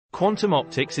Quantum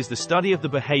optics is the study of the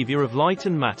behavior of light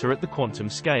and matter at the quantum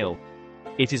scale.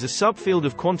 It is a subfield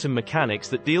of quantum mechanics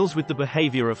that deals with the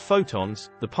behavior of photons,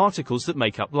 the particles that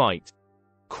make up light.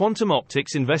 Quantum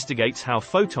optics investigates how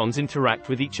photons interact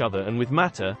with each other and with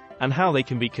matter, and how they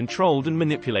can be controlled and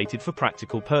manipulated for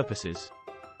practical purposes.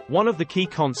 One of the key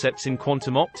concepts in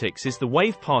quantum optics is the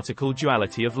wave-particle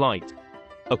duality of light.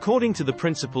 According to the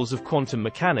principles of quantum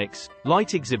mechanics,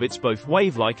 light exhibits both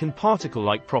wave-like and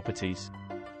particle-like properties.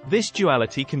 This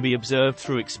duality can be observed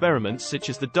through experiments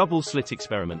such as the double-slit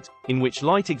experiment, in which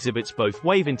light exhibits both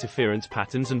wave interference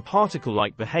patterns and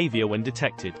particle-like behavior when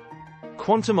detected.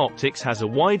 Quantum optics has a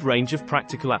wide range of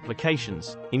practical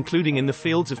applications, including in the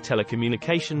fields of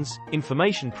telecommunications,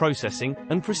 information processing,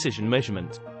 and precision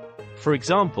measurement. For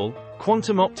example,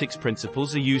 quantum optics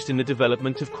principles are used in the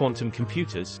development of quantum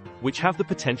computers, which have the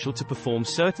potential to perform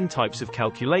certain types of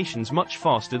calculations much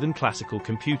faster than classical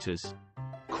computers.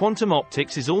 Quantum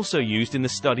optics is also used in the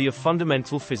study of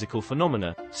fundamental physical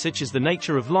phenomena, such as the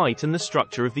nature of light and the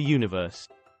structure of the universe.